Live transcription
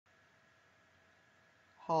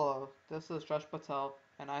Hello, this is Josh Patel,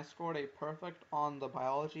 and I scored a perfect on the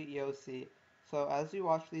biology EOC. So as you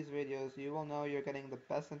watch these videos, you will know you're getting the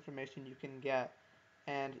best information you can get,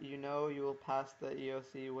 and you know you will pass the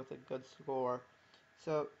EOC with a good score.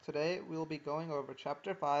 So today we'll be going over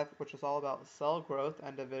Chapter 5, which is all about cell growth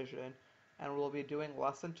and division, and we'll be doing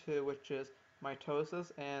Lesson 2, which is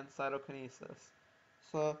Mitosis and Cytokinesis.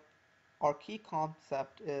 So our key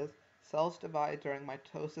concept is cells divide during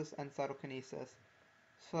mitosis and cytokinesis.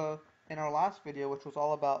 So in our last video, which was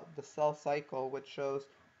all about the cell cycle, which shows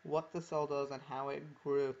what the cell does and how it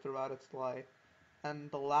grew throughout its life, and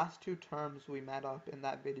the last two terms we met up in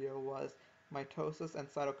that video was mitosis and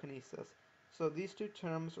cytokinesis. So these two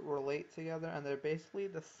terms relate together and they're basically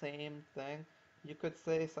the same thing. You could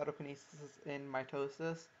say cytokinesis is in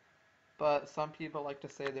mitosis, but some people like to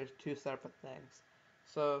say there's two separate things.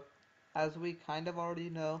 So as we kind of already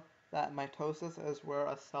know, that mitosis is where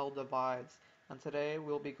a cell divides, and today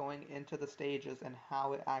we'll be going into the stages and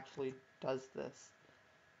how it actually does this.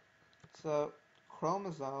 So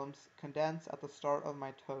chromosomes condense at the start of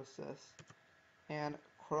mitosis, and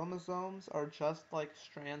chromosomes are just like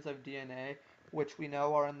strands of DNA, which we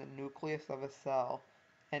know are in the nucleus of a cell,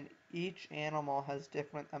 and each animal has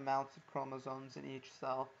different amounts of chromosomes in each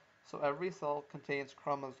cell. So every cell contains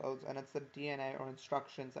chromosomes, and it's the DNA or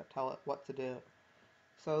instructions that tell it what to do.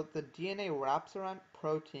 So the DNA wraps around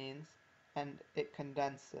proteins and it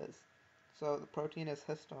condenses. So the protein is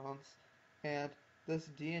histones, and this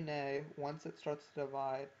DNA, once it starts to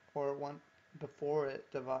divide, or before it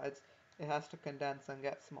divides, it has to condense and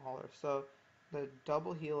get smaller. So the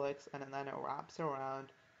double helix, and then it wraps around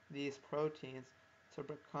these proteins to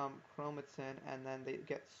become chromatin, and then they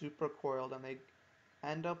get supercoiled and they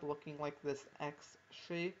end up looking like this X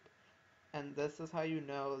shape, and this is how you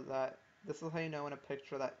know in a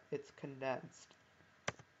picture that it's condensed.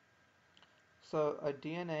 So a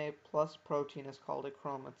DNA plus protein is called a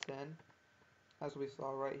chromatin. As we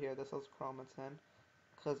saw right here, this is chromatin,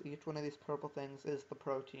 because each one of these purple things is the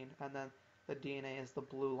protein, and then the DNA is the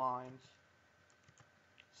blue lines.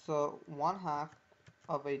 So one half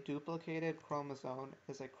of a duplicated chromosome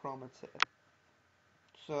is a chromatid.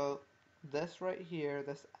 So this right here,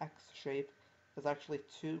 this X shape, is actually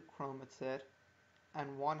two chromatid,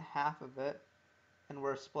 and one half of it, and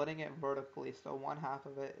we're splitting it vertically, so one half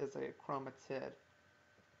of it is a chromatid.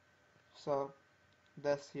 So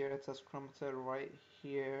this here, it says chromatid right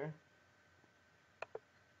here.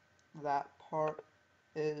 That part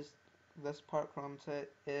is, this part chromatid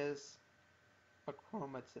is a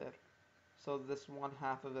chromatid. So this one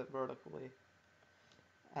half of it vertically.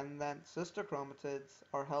 And then sister chromatids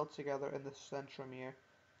are held together in the centromere.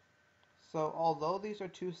 So although these are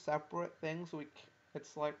two separate things,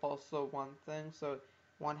 it's like also one thing. So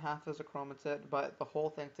one half is a chromatid, but the whole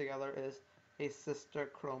thing together is a sister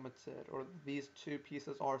chromatid, or these two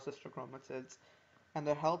pieces are sister chromatids, and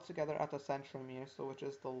they're held together at the centromere, so which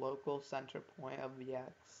is the local center point of the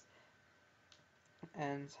X.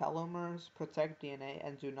 And telomers protect DNA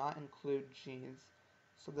and do not include genes.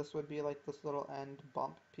 So this would be like this little end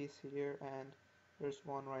bump piece here, and there's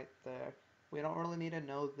one right there. We don't really need to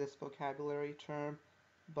know this vocabulary term,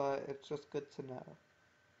 but it's just good to know.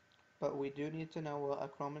 But we do need to know what a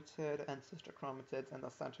chromatid and sister chromatids and the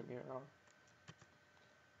centromere are.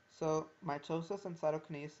 So mitosis and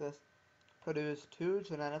cytokinesis produce two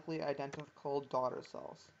genetically identical daughter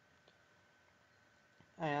cells.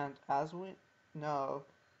 And as we know,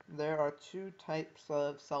 there are two types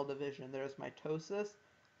of cell division. There's mitosis,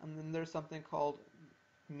 and then there's something called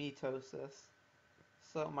mitosis.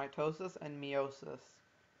 So mitosis and meiosis.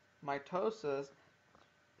 Mitosis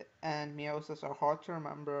and meiosis are hard to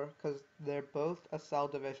remember because they're both a cell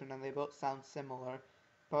division and they both sound similar.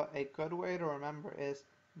 But a good way to remember is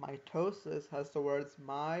mitosis has the words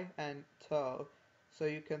my and to, so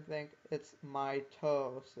you can think it's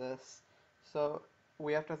mitosis. So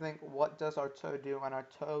we have to think, what does our toe do? And our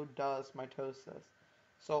toe does mitosis.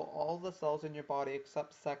 So all the cells in your body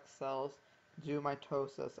except sex cells do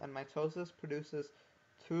mitosis, and mitosis produces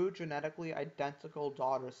two genetically identical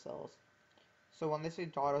daughter cells. So when they say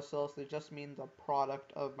daughter cells, they just mean the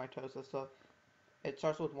product of mitosis. So it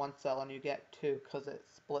starts with one cell and you get two because it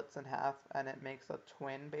splits in half and it makes a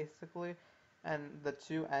twin basically. And the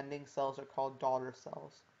two ending cells are called daughter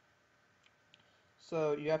cells.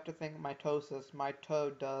 So you have to think mitosis, my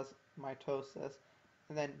toe does mitosis.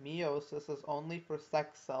 And then meiosis is only for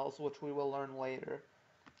sex cells, which we will learn later.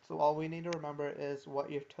 So all we need to remember is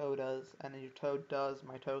what your toe does, and your toe does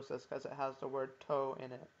mitosis because it has the word toe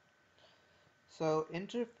in it. So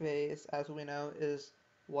interphase, as we know, is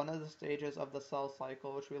one of the stages of the cell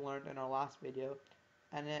cycle, which we learned in our last video,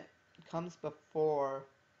 and it comes before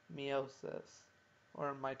meiosis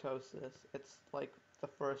or mitosis. It's like the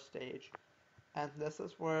first stage. And this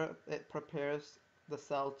is where it prepares the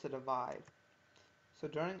cell to divide. So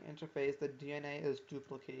during interphase, the DNA is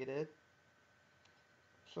duplicated.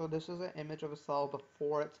 So this is an image of a cell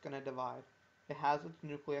before it's going to divide. It has its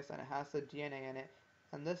nucleus and it has the DNA in it.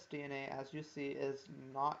 And this DNA, as you see, is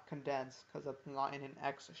not condensed because it's not in an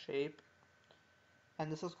X shape.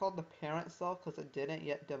 And this is called the parent cell because it didn't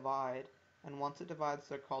yet divide. And once it divides,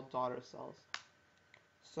 they're called daughter cells.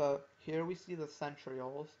 So here we see the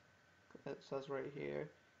centrioles. It says right here.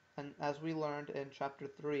 And as we learned in chapter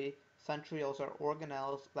 3, centrioles are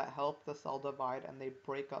organelles that help the cell divide and they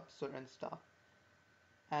break up certain stuff.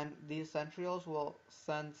 And these centrioles will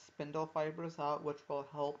send spindle fibers out which will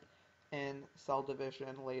help in cell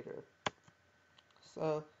division later.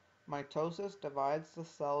 So mitosis divides the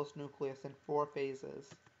cell's nucleus in 4 phases.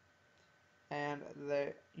 And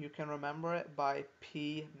you can remember it by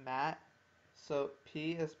P-mat. So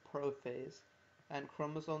P is prophase, and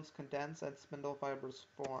chromosomes condense and spindle fibers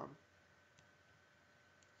form.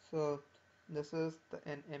 So this is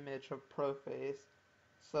an image of prophase.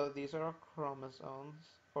 So these are chromosomes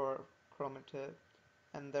or chromatid,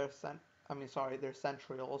 and they're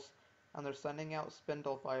centrioles, and they're sending out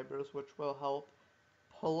spindle fibers which will help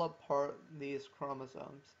pull apart these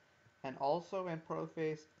chromosomes. And also in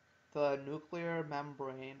prophase, the nuclear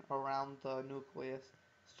membrane around the nucleus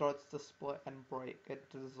starts to split and break. It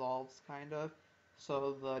dissolves kind of,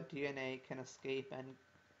 so the DNA can escape and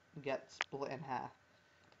get split in half.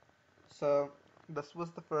 So this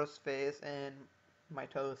was the first phase in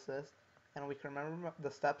mitosis, and we can remember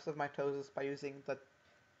the steps of mitosis by using the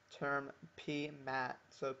term P-mat.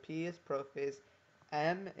 So P is prophase,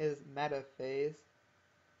 M is metaphase,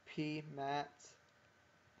 P-mat,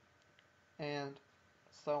 and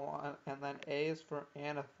so on, and then A is for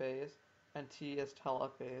anaphase, and T is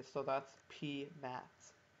telophase, so that's P-mat.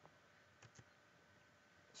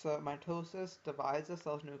 So mitosis divides the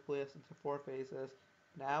cell's nucleus into 4 phases.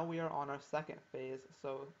 Now we are on our second phase,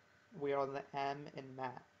 so we are on the M in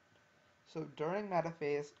mat. So during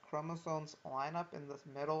metaphase, chromosomes line up in the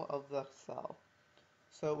middle of the cell.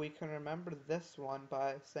 So we can remember this one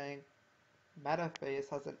by saying metaphase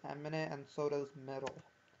has an eminent and so does middle.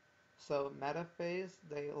 So metaphase,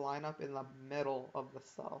 they line up in the middle of the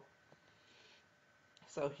cell.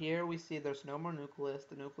 So here we see there's no more nucleus,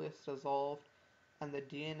 the nucleus dissolved, and the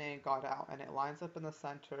DNA got out, and it lines up in the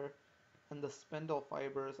center, and the spindle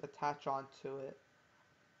fibers attach onto it.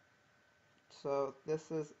 So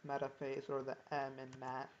this is metaphase, or the M in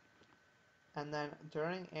mat. And then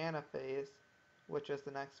during anaphase, which is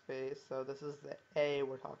the next phase, so this is the A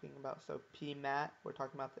we're talking about, so P-mat, we're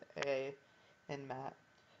talking about the A in mat.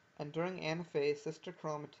 And during anaphase, sister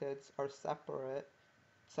chromatids are separated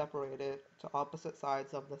to opposite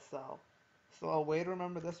sides of the cell. So a way to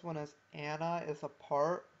remember this one is ana is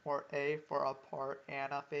apart, or A for apart,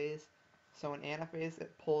 anaphase. So in anaphase,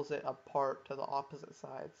 it pulls it apart to the opposite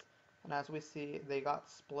sides. And as we see, they got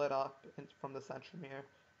split up from the centromere.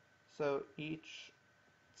 So each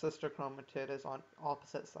sister chromatid is on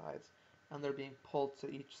opposite sides, and they're being pulled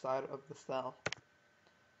to each side of the cell.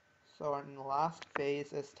 So our last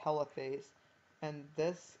phase is telophase, and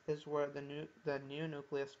this is where the new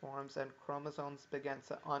nucleus forms and chromosomes begin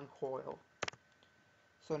to uncoil.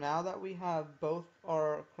 So now that we have both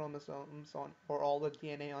our chromosomes on, or all the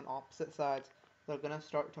DNA on opposite sides, they're going to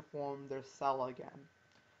start to form their cell again.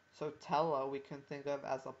 So telo we can think of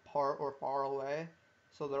as apart or far away,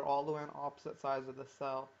 so they're all the way on opposite sides of the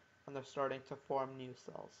cell, and they're starting to form new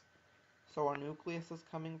cells. So our nucleus is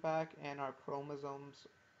coming back, and our chromosomes,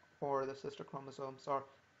 or the sister chromosomes, are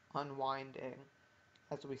unwinding.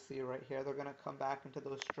 As we see right here, they're going to come back into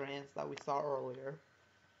those strands that we saw earlier.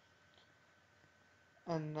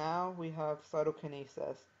 And now we have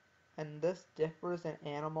cytokinesis, and this differs in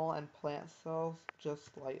animal and plant cells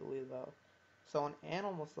just slightly though. So in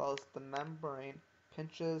animal cells, the membrane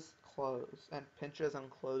pinches and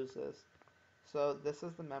closes. So this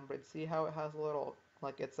is the membrane. See how it has a little,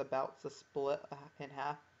 like it's about to split in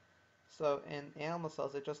half? So in animal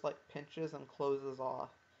cells, it just like pinches and closes off,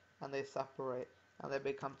 and they separate, and they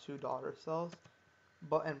become 2 daughter cells.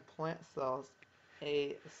 But in plant cells,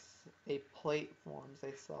 a plate forms,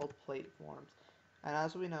 a cell plate forms. And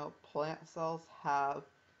as we know, plant cells have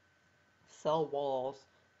cell walls,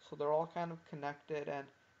 so they're all kind of connected, and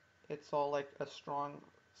it's all like a strong,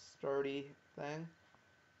 sturdy thing.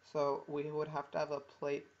 So we would have to have a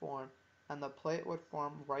plate form, and the plate would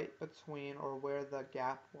form right between, or where the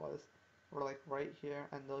gap was, or like right here,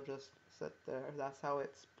 and they'll just sit there. That's how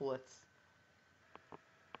it splits.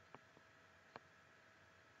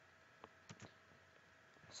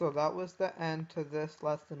 So that was the end to this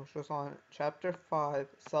lesson, which was on Chapter 5,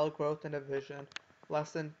 Cell Growth and Division,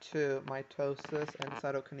 Lesson 2, Mitosis and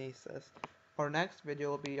Cytokinesis. Our next video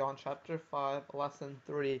will be on Chapter 5, Lesson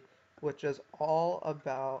 3, which is all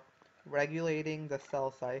about regulating the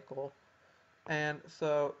cell cycle. And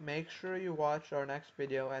so make sure you watch our next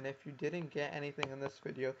video, and if you didn't get anything in this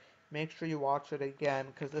video, make sure you watch it again,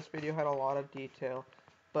 because this video had a lot of detail.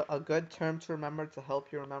 But a good term to remember to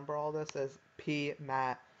help you remember all this is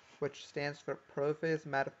PMAT, which stands for prophase,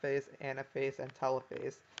 metaphase, anaphase, and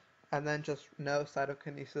telophase. And then just know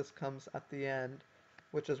cytokinesis comes at the end,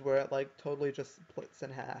 which is where it like totally just splits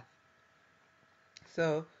in half.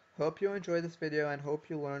 So, hope you enjoyed this video and hope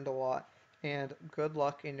you learned a lot, and good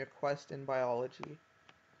luck in your quest in biology.